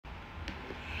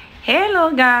Hello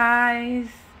guys,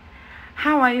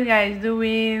 how are you guys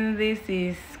doing? This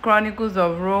is Chronicles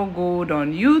of Raw Gold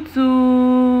on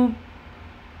YouTube.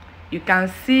 You can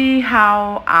see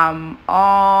how I'm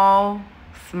all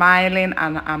smiling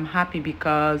and I'm happy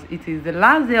because it is the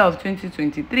last day of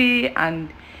 2023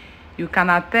 and you can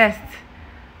attest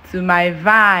to my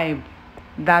vibe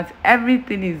that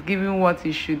everything is giving what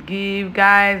it should give,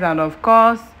 guys. And of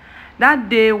course, that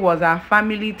day was our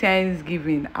family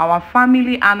Thanksgiving, our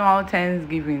family annual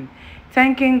Thanksgiving,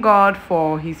 thanking God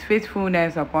for his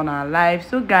faithfulness upon our lives.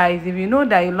 So guys, if you know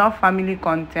that you love family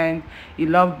content, you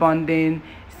love bonding,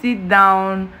 sit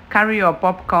down, carry your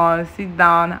popcorn, sit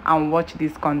down and watch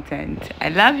this content. I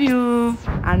love you,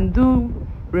 and do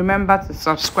remember to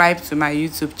subscribe to my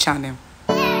YouTube channel.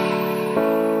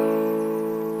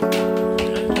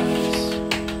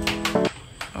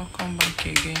 Welcome back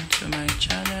again to my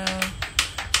channel.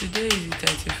 Today is the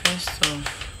 31st of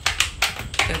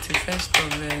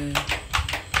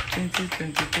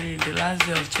 2023, the last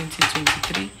day of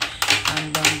 2023,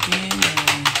 and I'm doing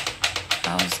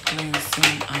house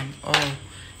cleansing and all,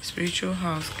 spiritual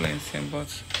house cleansing.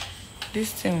 But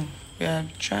this thing, we are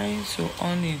trying to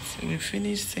own it. We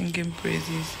finished singing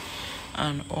praises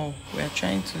and all. We are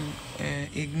trying to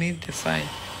ignite the fire.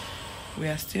 We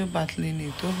are still battling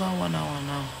it over 1 hour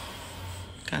now.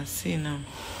 You can see now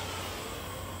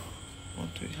what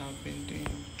we have been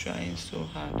doing, trying so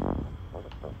hard.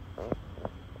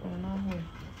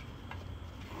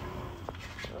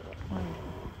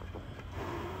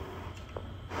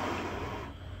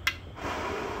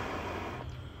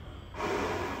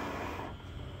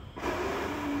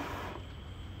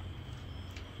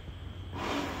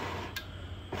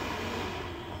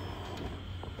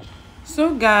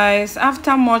 So guys,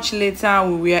 after much later,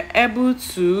 we were able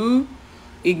to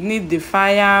ignite the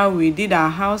fire. We did our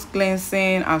house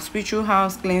cleansing, our spiritual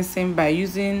house cleansing, by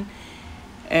using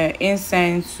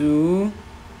incense to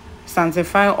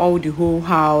sanctify all the whole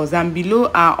house. And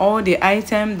below are all the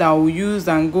items that we use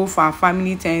and go for our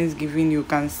family Thanksgiving. You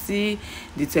can see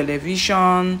the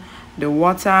television, the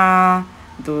water,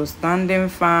 the standing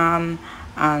fan,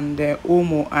 and the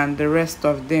omo, and the rest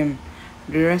of them.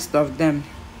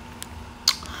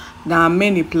 There are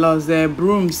many, plus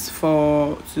brooms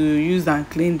to use and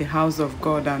clean the house of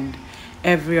God and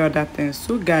every other thing.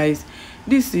 So guys,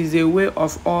 this is a way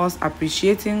of us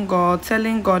appreciating God,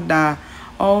 telling God that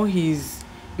all his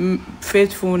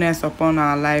faithfulness upon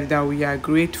our life, that we are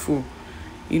grateful.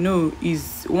 You know,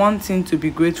 is one thing to be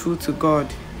grateful to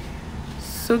God.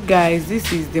 So guys,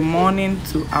 this is the morning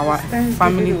to our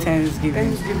family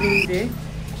Thanksgiving day.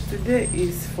 Today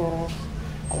is for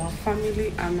our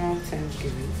family annual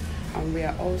Thanksgiving, and we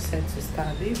are all set to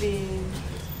start living.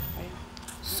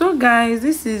 So guys,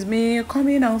 this is me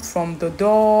coming out from the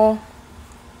door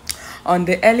on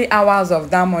the early hours of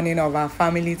that morning of our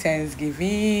family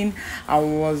Thanksgiving. I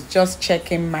was just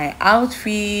checking my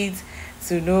outfit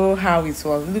to know how it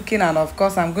was looking, and of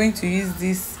course I'm going to use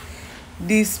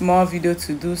this small video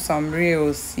to do some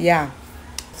reels. Yeah,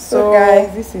 so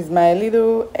guys, this is my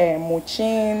little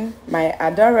Muchin, my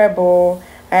adorable.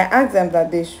 I asked them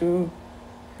that they should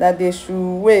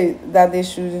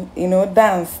you know,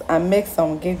 dance and make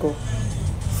some giggle.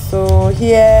 So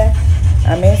here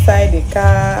I'm inside the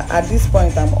car. At this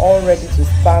point I'm all ready to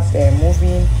start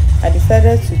moving. I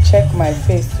decided to check my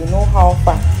face to know how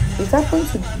far. It happened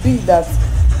to be that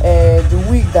the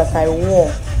wig that I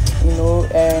wore, you know,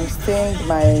 stained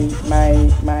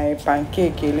my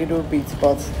pancake a little bit,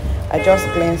 but I just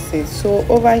cleansed it. So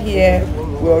over here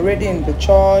we're already in the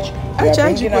church. We are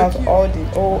bringing out all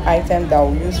the old items that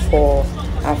we use for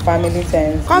our family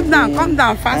Thanksgiving. Come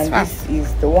down, fast. This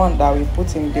is the one that we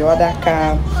put in the other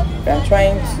car. We are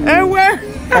trying to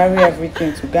carry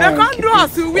everything to go and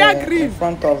keep it in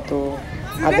front of at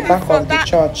the back of the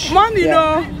church.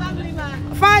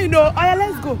 Fine, oh yeah,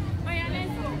 let's go.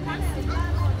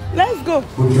 Let's go.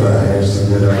 Put your hands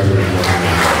together.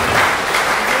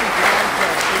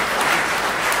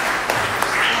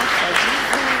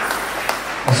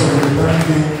 So we thank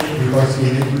you because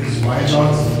iniquity why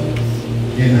not?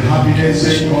 In happiness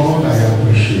and God, I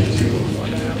appreciate you.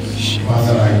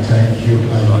 Father, I thank you.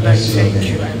 I bless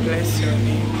your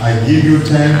name. I give you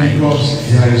thanks because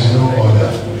there is no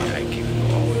other.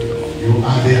 You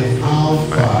are the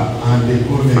Alpha and the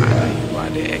Omega.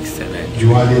 You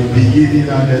are the beginning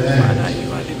and the end.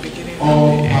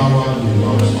 All power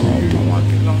belongs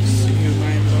to you.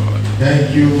 Thank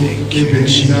you,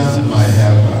 Ebenezer, my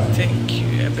helper.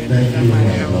 Thank you,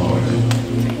 my Lord,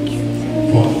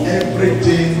 for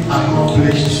everything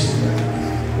accomplished,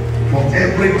 for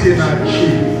everything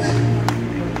achieved.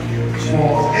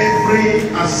 for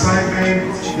every assignment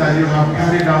that you have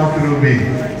carried out through me,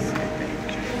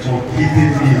 for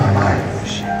keeping me alive.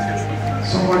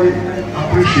 Somebody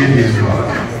appreciate this God.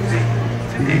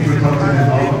 Begin to talk to the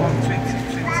Lord.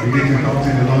 Begin to talk to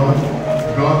the Lord.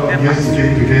 God of yesterday,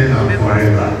 today, and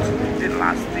forever.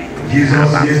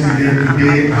 Jesus yesterday,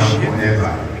 today, and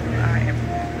forever.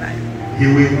 He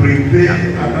will prepare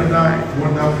another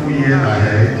wonderful year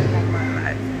ahead.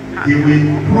 He will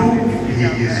prove He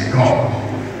is God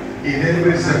in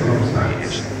every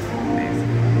circumstance.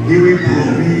 He will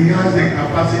prove He has the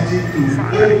capacity to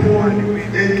open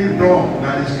any door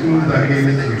that is closed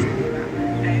against you.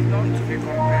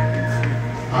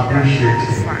 Appreciate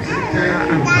Him. Thank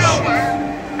you, God.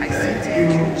 Thank you,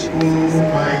 oh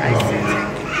my God.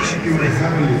 Thank you,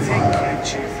 Heavenly Father.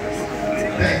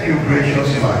 Thank you,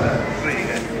 gracious Father.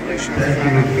 Thank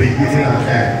you, beginning and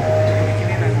end.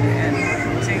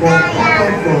 For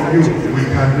apart from you, we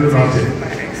can do nothing.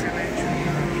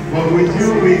 But with you,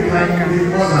 we can be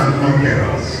more than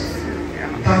conquerors.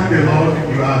 Thank the Lord,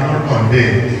 you are not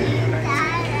condemned.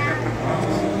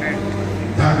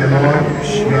 Thank the Lord,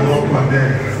 you are not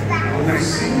condemned.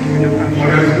 For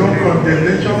there is no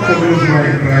condemnation for those who are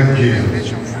in Christ Jesus.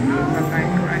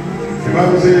 The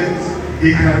Bible says, He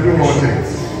can do all things.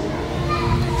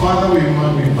 Father, we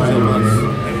magnify your name.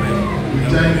 We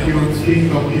thank you, King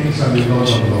of Kings and the Lord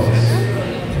of Lords.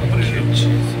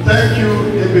 Thank you,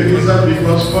 Ebenezer,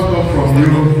 because apart from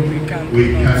you, we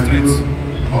can do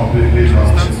completely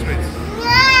nothing.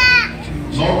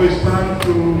 Lord, we stand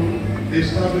to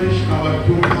establish our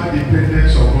total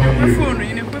dependence upon you.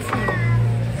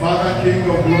 Father, King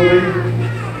of Glory,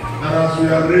 that as we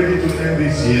are ready to end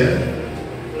this year,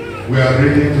 we are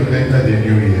ready to enter the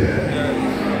new year.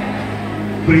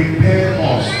 Prepare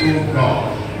us, O God,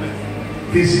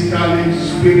 physically,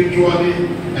 spiritually,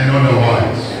 and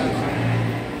otherwise.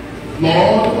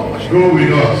 Lord, go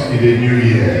with us in the new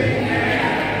year.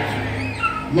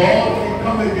 Lord, we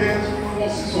come against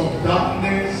forces of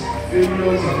darkness,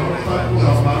 failures and obstacles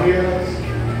and barriers,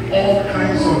 all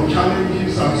kinds of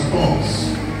challenges and storms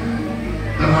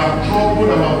that have troubled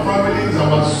our families,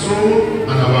 our soul,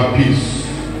 and our peace.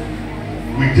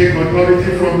 We take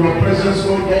authority from your presence, O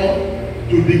Lord,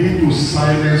 to begin to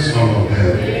silence all of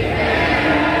them.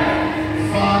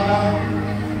 Father,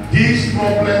 these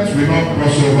problems will not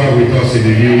cross over with us in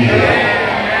the new year.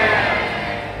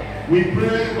 We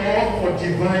pray, Lord, for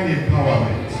divine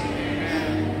empowerment,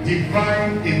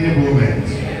 divine enablement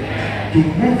to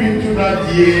move into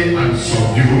that year and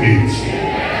subdue it.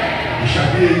 It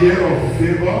shall be a year of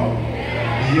favor,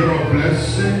 a year of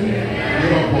blessing, a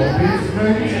year of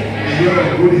upliftment, a year of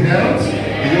good health, a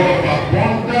year of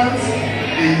abundance,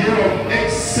 a year of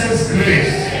excess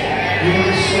grace. You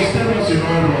will sustain us in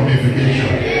all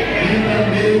ramification. In the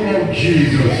name of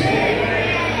Jesus.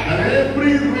 And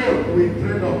every road we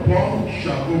tread upon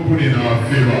shall open in our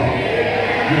favor.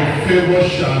 Your favor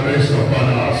shall rest upon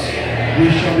us. We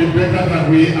shall be better than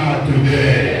we are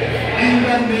today. In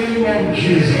the name of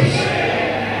Jesus.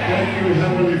 Thank you,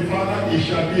 Heavenly Father. It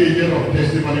shall be a year of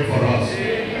testimony for us.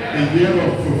 A year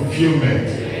of fulfillment.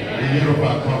 A year of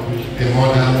accomplishment. A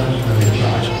mother and a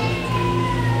child.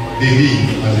 They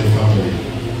live as a family.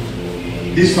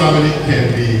 This family can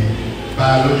be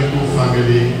biological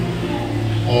family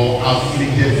or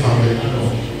afflicted family,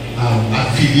 an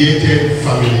affiliated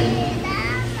family,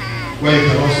 where you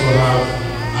can also have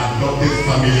adopted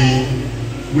family,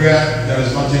 where there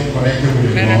is nothing connected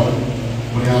with God,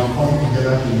 but they have come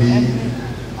together to live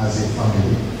as a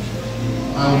family.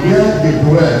 And where they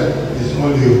dwell is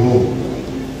only a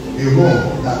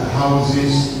home that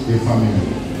houses the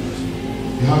family.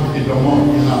 You have in the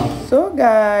home, you have. So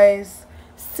guys,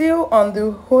 still on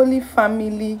the Holy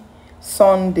Family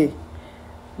Sunday,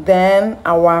 then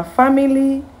our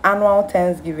family annual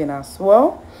Thanksgiving as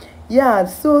well. Yeah,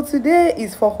 so today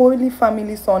is for Holy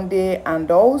Family Sunday, and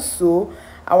also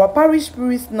our parish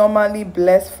priests normally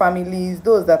bless families,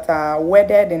 those that are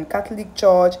wedded in Catholic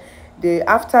Church. They,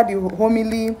 after the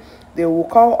homily, they will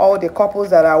call all the couples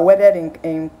that are wedded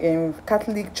in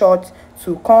Catholic Church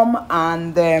to come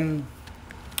and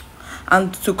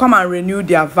to come and renew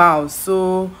their vows.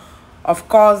 So of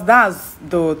course that's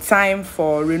the time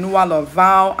for renewal of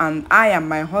vow, and I and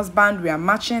my husband, we are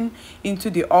marching into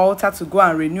the altar to go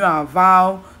and renew our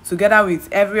vow together with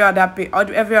every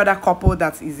other couple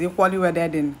that is equally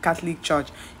wedded in Catholic Church.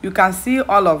 You can see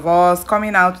all of us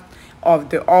coming out of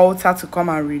the altar to come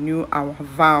and renew our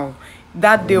vow.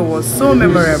 That day was so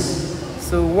memorable.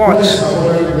 So watch.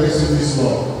 This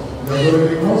law. The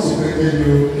Lord consecrated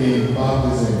you in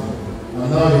baptism, and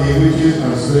now He enriches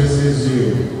and stresses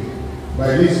you.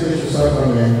 By this special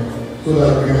sacrament, so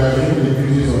that we can assume the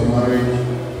duties of marriage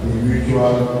in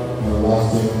mutual and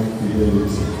lasting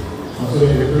fidelity. And so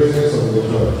in the presence of the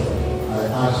church, I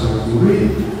ask you to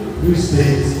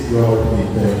restate your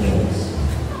intentions.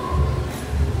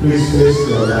 Please place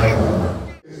your right hand.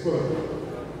 It's good.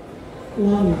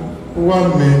 1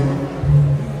 minute.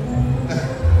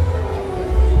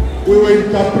 We will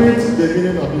interpret the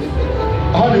meaning of it.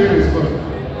 How do you respond?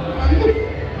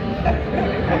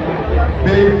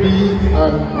 Baby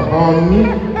and honey.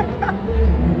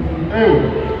 Oh.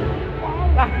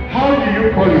 How do you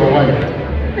call your wife?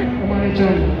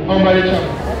 Omaricha.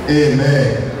 Amen.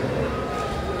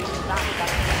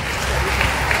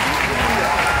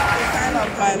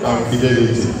 And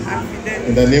fidelity.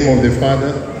 In the name of the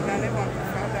Father,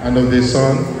 and of the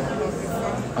Son,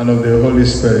 and of the Holy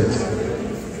Spirit.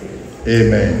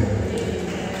 Amen.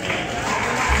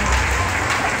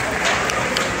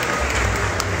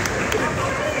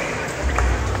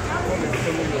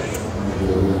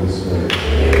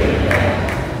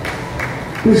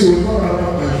 Please will come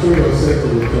around and show yourself to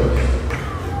the church.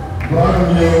 Brand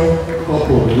new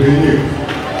couple, renew.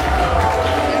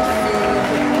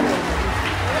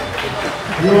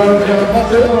 You are the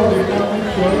ambassador of the Catholic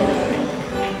Church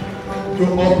to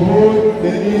uphold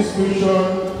the institution.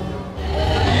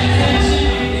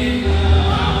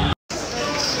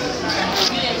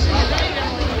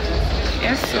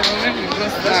 Yes, so let me go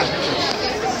start.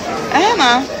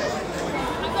 Emma.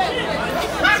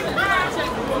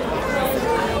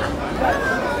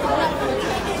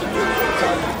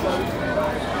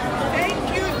 Thank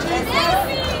you, Jesus,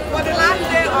 for the last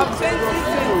day of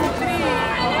 2023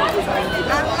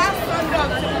 and last Sunday of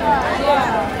July.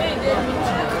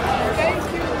 Thank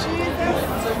you, Jesus.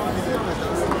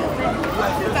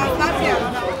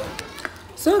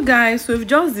 So guys, we've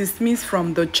just dismissed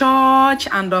from the church,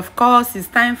 and of course it's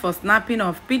time for snapping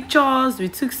of pictures. We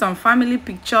took some family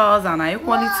pictures, and I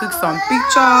equally took some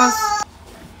pictures.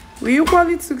 We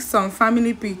equally took some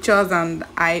family pictures, and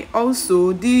I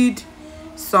also did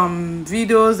some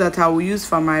videos that I will use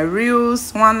for my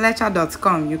reels,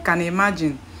 oneness.com. You can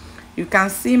imagine. You can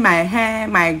see my hair,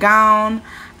 my gown,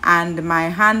 and my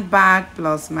handbag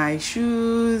plus my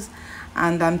shoes.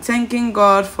 And I'm thanking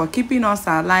God for keeping us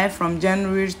alive from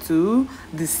January to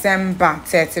December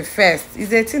 31st.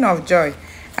 It's a thing of joy.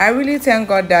 I really thank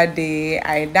God that day.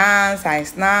 I danced, I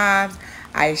snapped,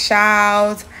 I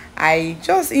shout. I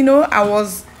just, I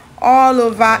was all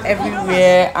over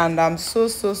everywhere, and I'm so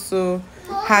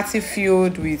hearty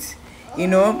filled with,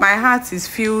 my heart is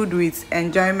filled with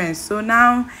enjoyment. So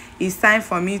now it's time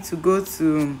for me to go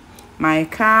to my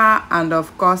car and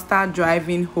of course start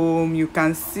driving home. You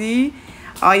can see,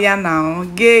 oh yeah, now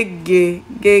gay,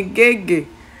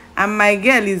 and my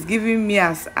girl is giving me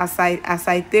as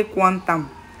I take one time.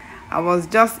 I was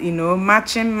just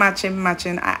matching.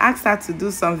 I asked her to do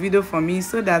some video for me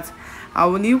so that I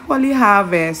will equally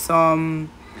have some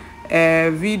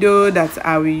video that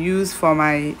I will use for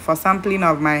sampling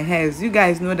of my hairs. You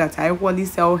guys know that I equally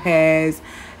sell hairs.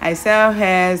 I sell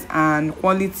hairs and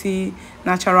quality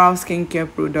natural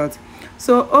skincare products.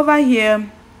 So over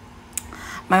here,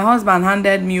 my husband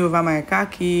handed me over my car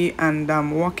key, and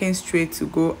I'm walking straight to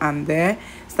go and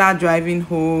start driving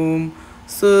home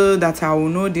so that I will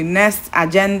know the next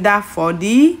agenda for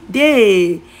the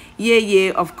day.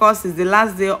 Yeah, of course it's the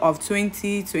last day of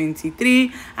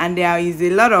 2023, and there is a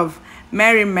lot of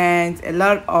merriment, a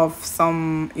lot of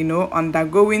some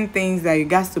undergoing things that you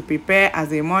guys to prepare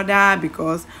as a mother,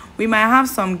 because we might have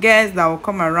some guests that will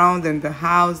come around in the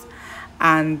house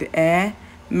and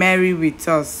marry with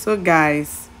us. So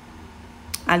guys,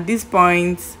 at this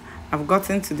point I've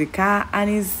gotten to the car and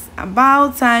it's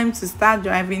about time to start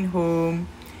driving home.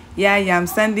 Yeah, I'm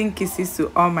sending kisses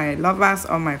to all my lovers,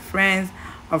 all my friends.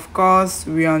 Of course,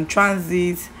 we're on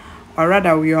transit, or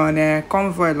rather we're on a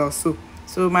convoy or so.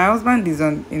 So my husband is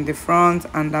in the front,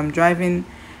 and I'm driving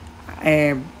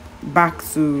back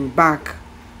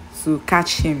to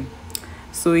catch him.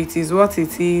 So it is what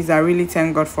it is. I really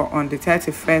thank God for on the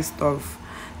 31st of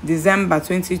December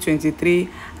 2023.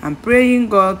 I'm praying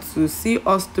God to see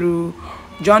us through,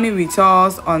 journey with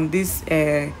us on this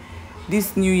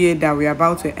new year that we're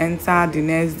about to enter the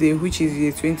next day, which is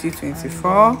year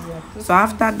 2024. So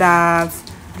after that,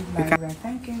 we are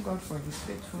thanking God for his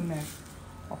faithfulness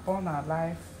upon our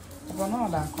life, upon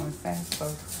all our concerns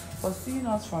us, for seeing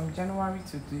us from January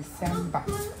to December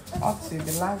up to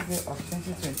the last day of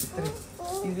 2023.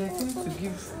 It's a thing to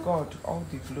give God all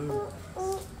the glory.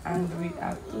 And we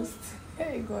are toast.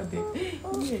 Hey God,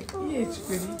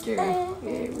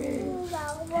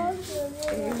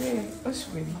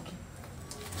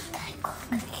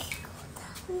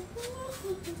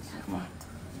 come on.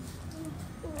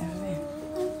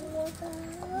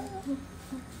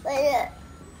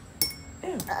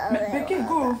 Becky,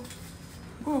 go,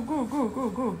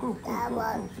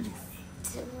 please.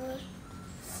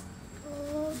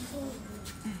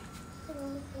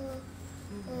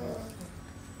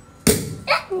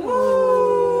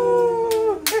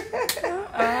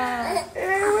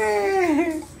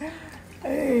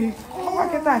 Hey,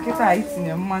 kita eating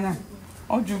your mana?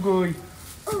 How'd you go?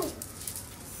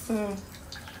 So,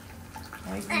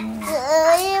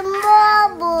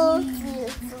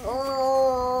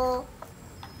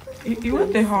 you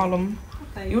want the Harlem?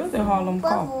 You want the Harlem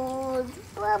cup?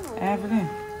 Evelyn,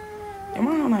 you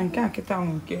want to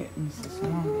get Mrs.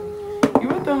 You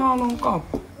want the Harlem cup?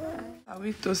 Are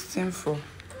we toasting for?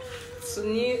 To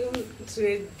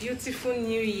a beautiful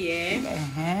new year.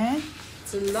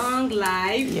 To long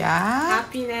life. Yeah.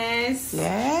 Happiness.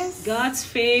 Yes. God's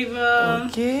favor.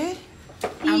 Okay.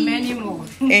 And many more.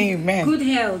 Amen. Good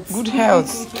health. Good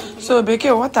health. So,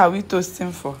 Becky, what are we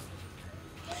toasting for?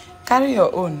 Carry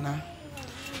your own now.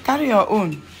 Carry your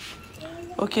own.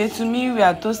 Okay, to me, we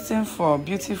are toasting for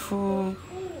beautiful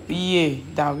year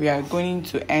that we are going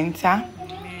to enter.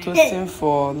 Toasting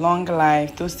for long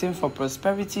life, toasting for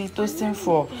prosperity, toasting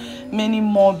for many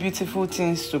more beautiful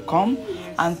things to come,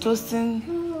 and toasting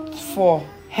for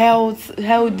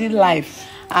healthy life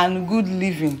and good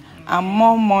living and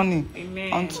more money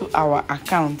onto our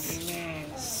accounts.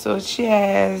 Amen. So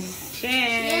cheers.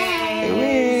 Cheers.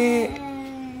 Away.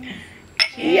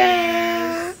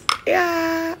 Yeah.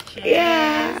 Yeah.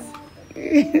 Yeah.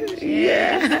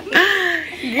 Yeah.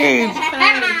 Good.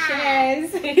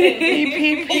 Cheers. Hip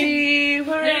hip hip.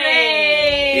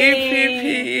 Hooray. Hip hip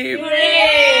hip. Hooray.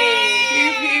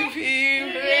 Hip hip hip.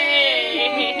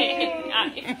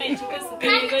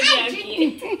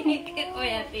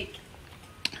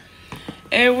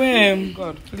 Hooray.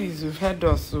 God, please, you've heard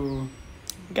us. So,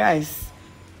 guys,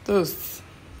 toast.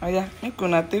 Oh yeah, make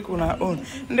una take una own.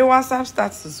 The WhatsApp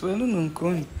status, well, no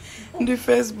kun. The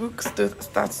Facebook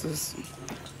status,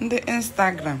 the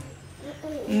Instagram,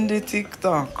 the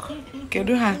TikTok.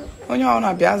 Kedu ha? Onye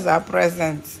ona biaza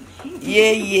present.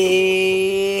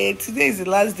 Yeah. Today is the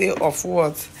last day of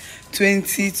what?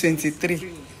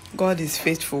 2023. God is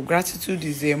faithful. Gratitude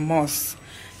is a must.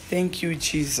 Thank you,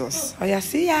 Jesus. Oh yeah,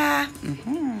 see ya.